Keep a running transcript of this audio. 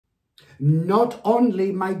Not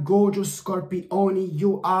only, my gorgeous Scorpione,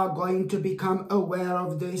 you are going to become aware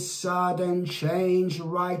of this sudden change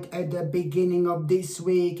right at the beginning of this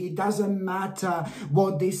week. It doesn't matter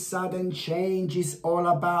what this sudden change is all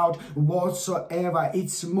about whatsoever.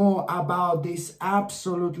 It's more about this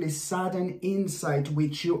absolutely sudden insight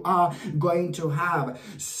which you are going to have.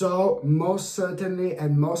 So most certainly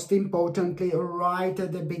and most importantly, right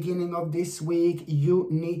at the beginning of this week, you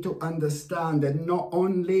need to understand that not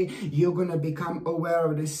only you're going to become aware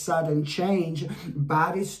of this sudden change,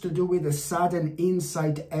 but it's to do with a sudden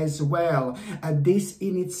insight as well. This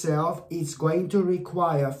in itself is going to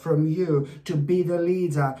require from you to be the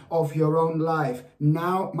leader of your own life.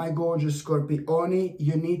 Now, my gorgeous Scorpione,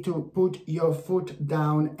 you need to put your foot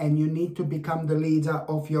down and you need to become the leader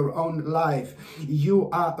of your own life. You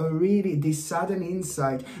are really, this sudden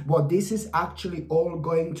insight, what this is actually all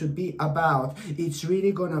going to be about, it's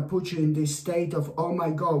really going to put you in this state of, oh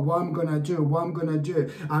my God, what I'm going to do,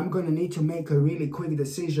 I'm going to need to make a really quick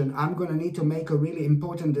decision. I'm going to need to make a really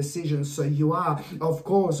important decision. So you are, of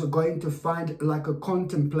course, going to find like a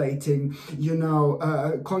contemplating,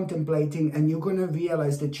 contemplating, and you're going to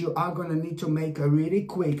realize that you are going to need to make a really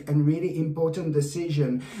quick and really important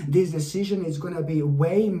decision. This decision is going to be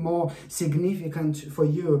way more significant for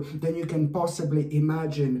you than you can possibly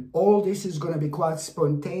imagine. All this is going to be quite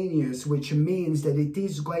spontaneous, which means that it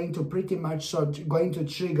is going to pretty much going to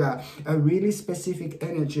trigger a really specific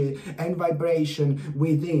energy and vibration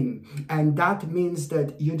within. And that means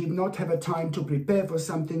that you did not have a time to prepare for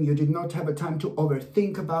something. You did not have a time to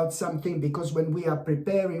overthink about something, because when we are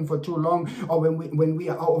preparing for too long, or when we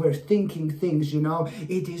are overthinking things,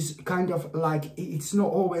 it is kind of like, it's not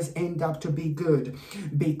always end up to be good,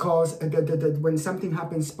 because when something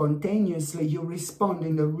happens spontaneously, you respond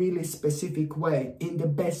in a really specific way, in the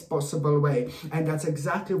best possible way. And that's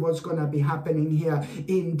exactly what's going to be happening here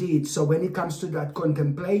indeed. So when it comes to that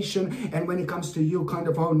contemplation, and when it comes to you kind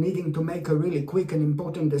of needing to make a really quick and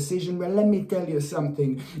important decision, well, let me tell you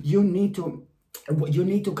something. You need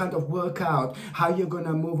to kind of work out how you're going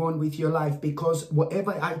to move on with your life, because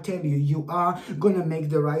whatever I tell you, you are going to make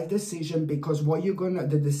the right decision, because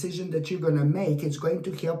the decision that you're going to make is going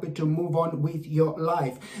to help you to move on with your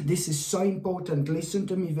life. This is so important. Listen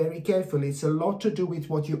to me very carefully. It's a lot to do with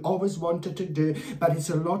what you always wanted to do, but it's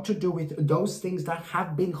a lot to do with those things that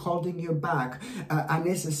have been holding you back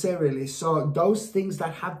unnecessarily. So those things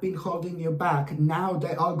that have been holding you back, now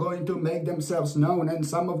they are going to make themselves known, and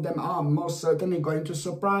some of them are most certainly going to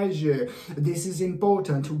surprise you. This is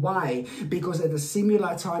important. Why? Because at a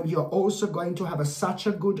similar time, you're also going to have such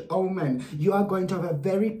a good omen. You are going to have a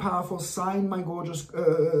very powerful sign, my gorgeous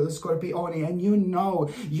Scorpione, and you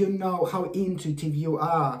know how intuitive you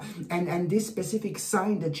are. And this specific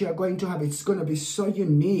sign that you are going to have, it's going to be so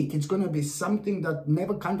unique. It's going to be something that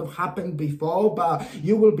never kind of happened before, but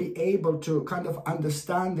you will be able to kind of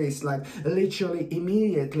understand this like literally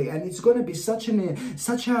immediately. And it's going to be such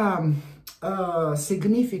a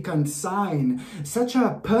significant sign, such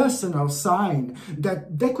a personal sign,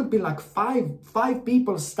 that there could be like five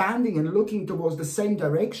people standing and looking towards the same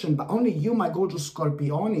direction, but only you, my gorgeous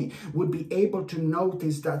Scorpione, would be able to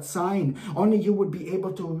notice that sign. Only you would be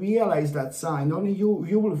able to realize that sign. Only you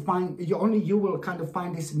will kind of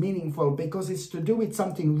find this meaningful, because it's to do with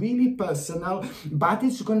something really personal, but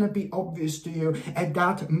it's going to be obvious to you at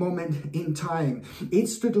that moment in time.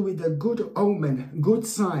 It's to do with a good omen, good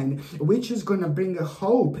sign, which is going to bring a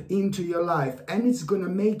hope into your life, and it's going to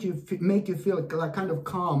make you feel like kind of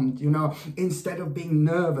calmed, instead of being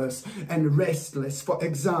nervous and restless, for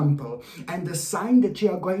example. And the sign that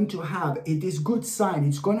you are going to have, it is good sign.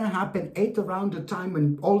 It's going to happen at around the time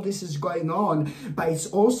when all this is going on, but it's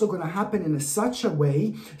also going to happen in such a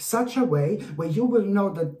way where you will know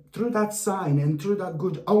that through that sign and through that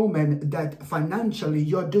good omen, that financially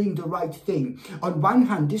you're doing the right thing. On one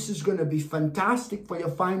hand, this is going to be fantastic for your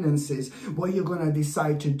finances, what you're going to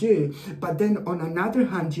decide to do. But then on another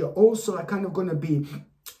hand, you're also kind of going to be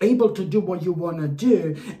able to do what you want to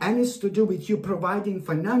do, and it's to do with you providing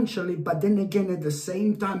financially, but then again at the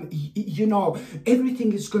same time,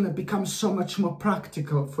 everything is going to become so much more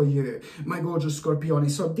practical for you, my gorgeous Scorpione.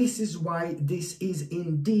 So this is why this is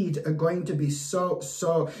indeed going to be so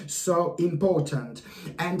important.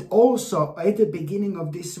 And also at the beginning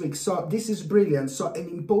of this week, so this is brilliant. So an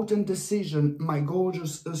important decision, my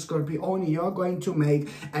gorgeous Scorpione, you're going to make,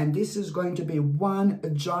 and this is going to be one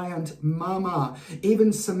giant mama.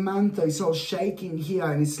 Even Samantha is all shaking here,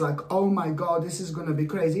 and it's like, oh my God, this is going to be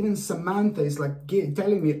crazy. Even Samantha is like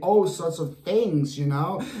telling me all sorts of things,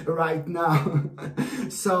 right now.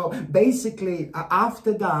 So basically,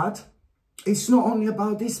 after that, It's not only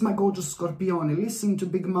about this, my gorgeous Scorpione. Listen to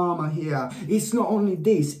Big Mama here. It's not only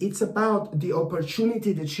this. It's about the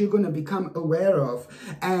opportunity that you're going to become aware of.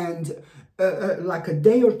 And like a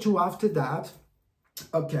day or two after that,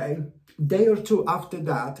 okay, day or two after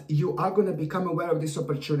that, you are going to become aware of this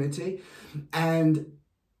opportunity. And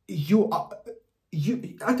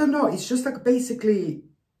I don't know, it's just like basically,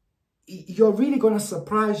 you're really going to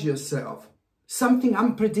surprise yourself. Something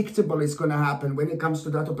unpredictable is going to happen when it comes to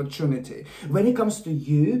that opportunity. When it comes to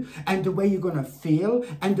you and the way you're going to feel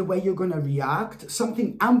and the way you're going to react,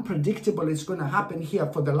 something unpredictable is going to happen here.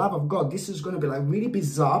 For the love of God, this is going to be like really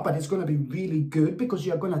bizarre, but it's going to be really good because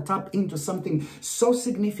you're going to tap into something so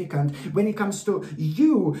significant when it comes to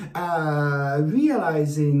you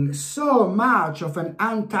realizing so much of an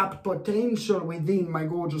untapped potential within, my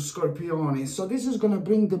gorgeous Scorpione. So this is going to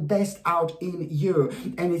bring the best out in you,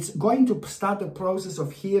 and it's going to start the process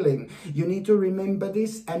of healing. You need to remember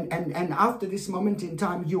this, and after this moment in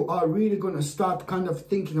time, you are really going to start kind of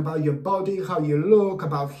thinking about your body, how you look,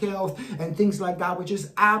 about health and things like that, which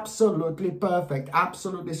is absolutely perfect,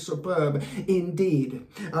 absolutely superb indeed.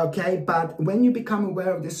 Okay, but when you become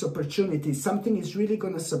aware of this opportunity, something is really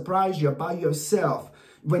going to surprise you about yourself.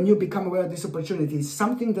 When you become aware of this opportunity,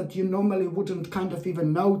 something that you normally wouldn't kind of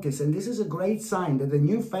even notice. And this is a great sign that a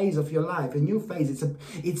new phase of your life, a new phase,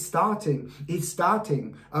 it's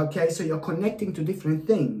starting, okay? So you're connecting to different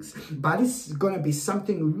things, but it's going to be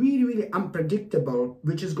something really, really unpredictable,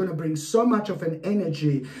 which is going to bring so much of an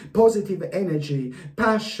energy, positive energy,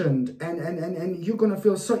 passion, and you're going to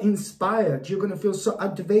feel so inspired, you're going to feel so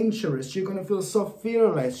adventurous, you're going to feel so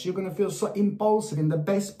fearless, you're going to feel so impulsive in the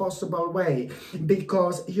best possible way,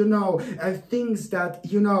 because you know, things that,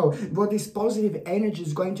 you know, what this positive energy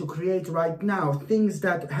is going to create right now, things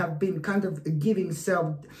that have been kind of giving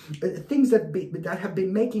things that have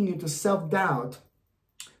been making you to self-doubt,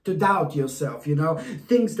 to doubt yourself, you know,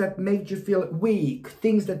 things that made you feel weak,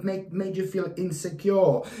 things that made you feel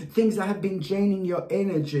insecure, things that have been draining your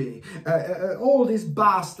energy. All these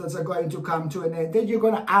bastards are going to come to an end that you're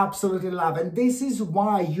going to absolutely love. And this is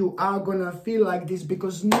why you are going to feel like this,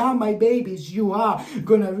 because now, my babies, you are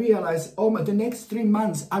going to realize, oh my, the next 3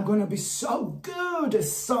 months are going to be so good,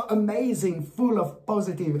 so amazing, full of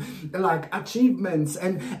positive like achievements,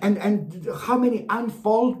 and how many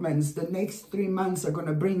unfoldments the next 3 months are going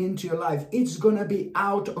to bring into your life. It's gonna be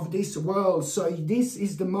out of this world. So this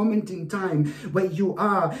is the moment in time where you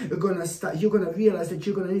are gonna start, you're gonna realize that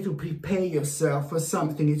you're gonna need to prepare yourself for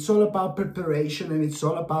something. It's all about preparation, and it's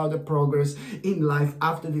all about the progress in life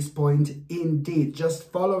after this point. Indeed, just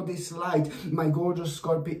follow this light, my gorgeous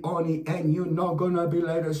Scorpione, and you're not gonna be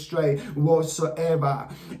led astray whatsoever.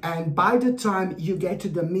 And by the time you get to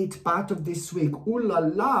the mid part of this week, ooh la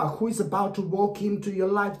la, who is about to walk into your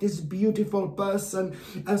life? This beautiful person,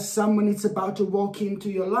 as someone is about to walk into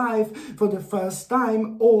your life for the first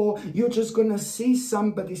time, or you're just gonna see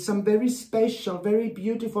somebody, some very special, very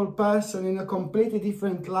beautiful person in a completely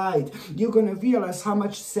different light. You're gonna realize how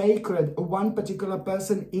much sacred one particular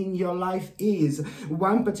person in your life is.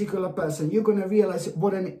 One particular person, you're gonna realize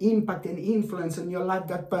what an impact and influence on your life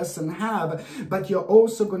that person have, but you're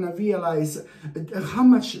also gonna realize how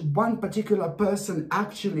much one particular person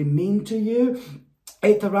actually mean to you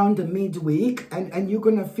at around the midweek, and you're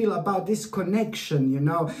gonna feel about this connection, you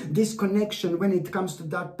know, this connection when it comes to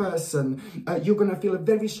that person. You're gonna feel a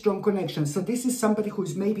very strong connection. So this is somebody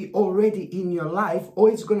who's maybe already in your life, or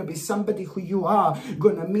it's gonna be somebody who you are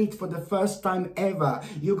gonna meet for the first time ever.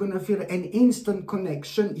 You're gonna feel an instant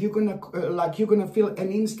connection. You're gonna feel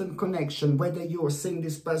an instant connection, whether you are seeing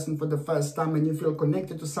this person for the first time and you feel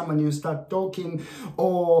connected to someone, you start talking,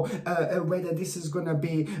 or whether this is gonna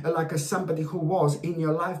be like somebody who was in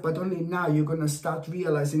your life, but only now you're gonna start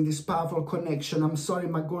realizing this powerful connection. I'm sorry,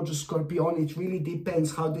 my gorgeous Scorpione, it really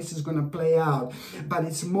depends how this is gonna play out, but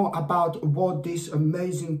it's more about what this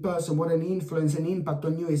amazing person, what an influence and impact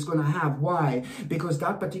on you is gonna have. Why? Because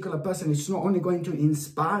that particular person is not only going to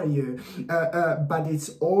inspire you, but it's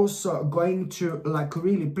also going to like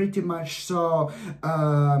really pretty much so,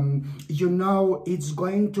 you know, it's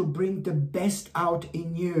going to bring the best out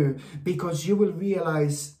in you, because you will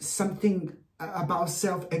realize something about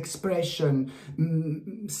self-expression,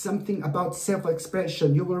 something about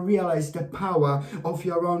self-expression. You will realize the power of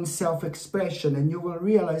your own self-expression, and you will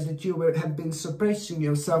realize that you have been suppressing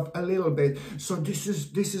yourself a little bit. So this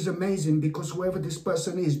is amazing, because whoever this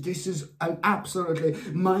person is, this is an absolutely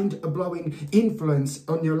mind-blowing influence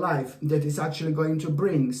on your life that is actually going to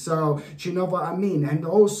bring. So do you know what I mean? And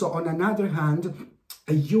also on another hand,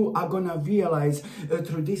 You are going to realize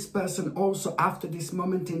through this person also after this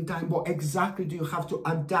moment in time, what exactly do you have to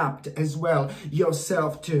adapt as well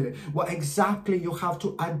yourself to, what exactly you have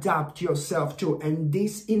to adapt yourself to. And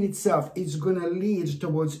this in itself is going to lead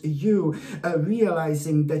towards you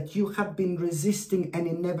realizing that you have been resisting an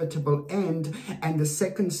inevitable end. And the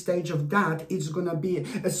second stage of that is going to be,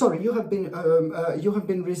 you have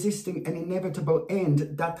been resisting an inevitable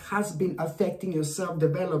end that has been affecting your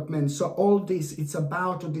self-development. So all this, it's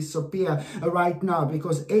about to disappear right now,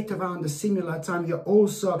 because at around a similar time you're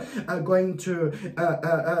also going to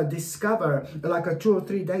discover, like 2 or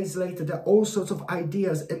 3 days later, there are all sorts of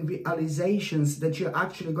ideas and realizations that you're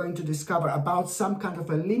actually going to discover about some kind of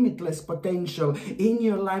a limitless potential in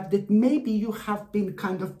your life that maybe you have been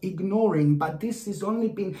kind of ignoring, but this has only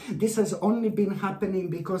been happening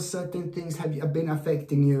because certain things have been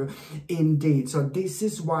affecting you indeed. So this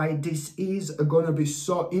is why this is going to be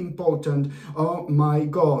so important. Oh my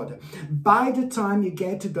God. By the time you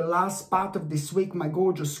get to the last part of this week, my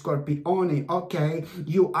gorgeous Scorpione, okay,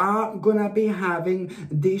 you are gonna be having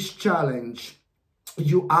this challenge.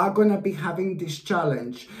 You are going to be having this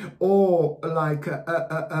challenge, or like, you're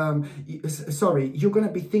going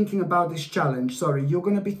to be thinking about this challenge. You're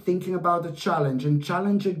going to be thinking about the challenge, and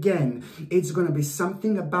challenge again. It's going to be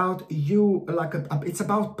something about you, like it's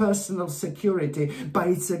about personal security, but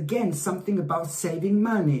it's again something about saving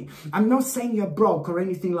money. I'm not saying you're broke or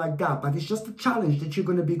anything like that, but it's just a challenge that you're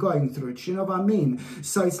going to be going through. Do you know what I mean?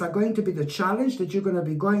 So it's like going to be the challenge that you're going to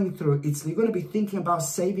be going through. You're going to be thinking about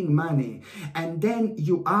saving money, and then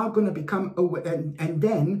you are going to become aware, and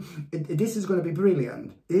then this is going to be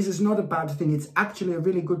brilliant. This is not a bad thing. It's actually a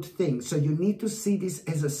really good thing. So you need to see this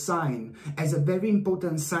as a sign, as a very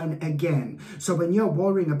important sign again. So when you're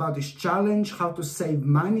worrying about this challenge, how to save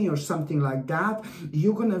money or something like that,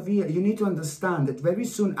 you need to understand that very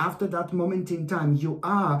soon after that moment in time, you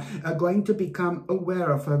are going to become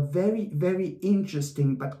aware of a very, very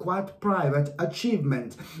interesting but quite private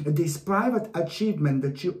achievement. This private achievement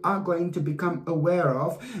that you are going to become aware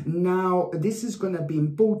of. Now, this is going to be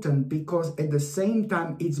important because at the same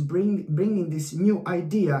time, it's bringing this new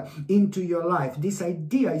idea into your life. This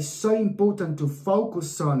idea is so important to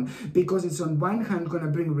focus on because it's on one hand going to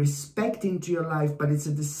bring respect into your life, but it's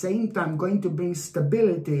at the same time going to bring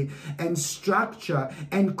stability and structure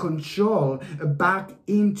and control back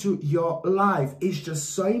into your life. It's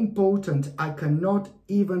just so important. I cannot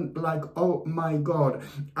even, like, oh my God,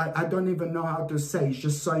 I don't even know how to say. It's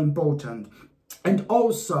just so important. And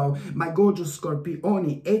also, my gorgeous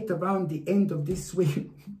Scorpione, at around the end of this week,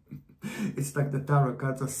 it's like the tarot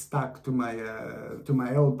cards are stuck to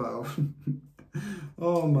my elbow.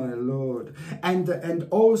 Oh my Lord. And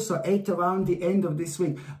also at around the end of this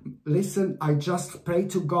week, listen, I just pray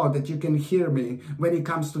to God that you can hear me when it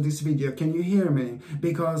comes to this video. Can you hear me?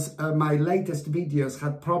 Because my latest videos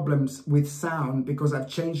had problems with sound because I've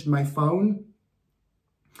changed my phone.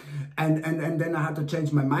 And then I had to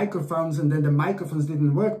change my microphones, and then the microphones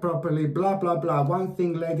didn't work properly, blah, blah, blah. One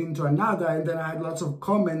thing led into another, and then I had lots of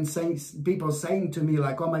comments people saying to me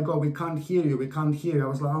like, oh my God, we can't hear you, we can't hear you. I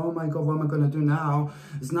was like, oh my God, what am I going to do now?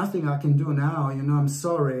 There's nothing I can do now, you know, I'm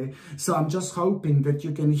sorry. So I'm just hoping that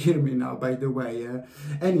you can hear me now, by the way.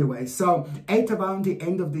 Anyway, so at around the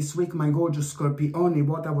end of this week, my gorgeous Scorpione,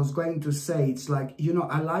 what I was going to say, it's like, you know,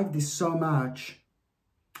 I like this so much.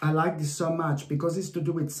 I like this so much because it's to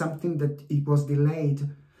do with something that it was delayed,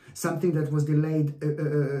 something that was delayed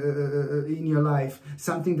in your life,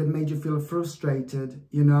 something that made you feel frustrated,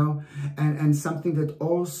 you know, and something that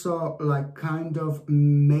also like kind of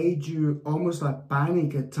made you almost like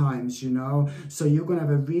panic at times, you know. So you're going to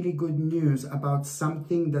have a really good news about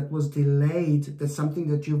something that was delayed, that's something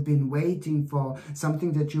that you've been waiting for,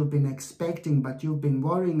 something that you've been expecting, but you've been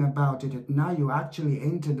worrying about it, and now you actually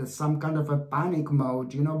entered some kind of a panic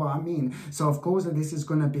mode, you know what I mean? So of course this is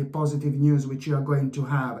going to be positive news which you are going to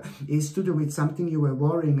have. Is to do with something you were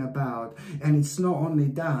worrying about. And it's not only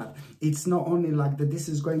that, it's not only like that this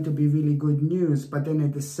is going to be really good news, but then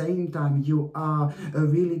at the same time you are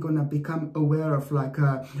really going to become aware of like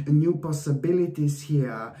new possibilities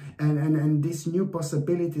here, and these new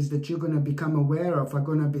possibilities that you're going to become aware of are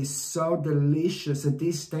going to be so delicious at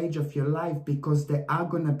this stage of your life, because they are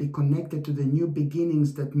going to be connected to the new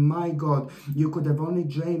beginnings that, my God, you could have only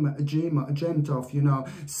dreamt of, you know,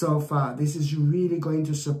 so far. This is really going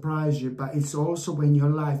to surprise you, but it's also when your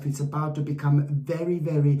life is about to become very,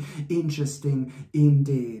 very interesting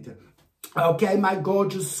indeed. Okay, my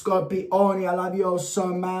gorgeous Scorpioni, I love you all so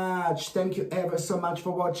much. Thank you ever so much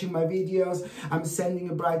for watching my videos. I'm sending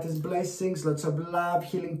you brightest blessings, lots of love,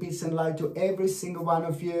 healing, peace and light to every single one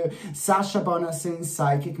of you. Sasha Bonasin,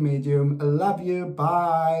 Psychic Medium. I love you.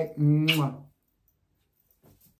 Bye. Mwah.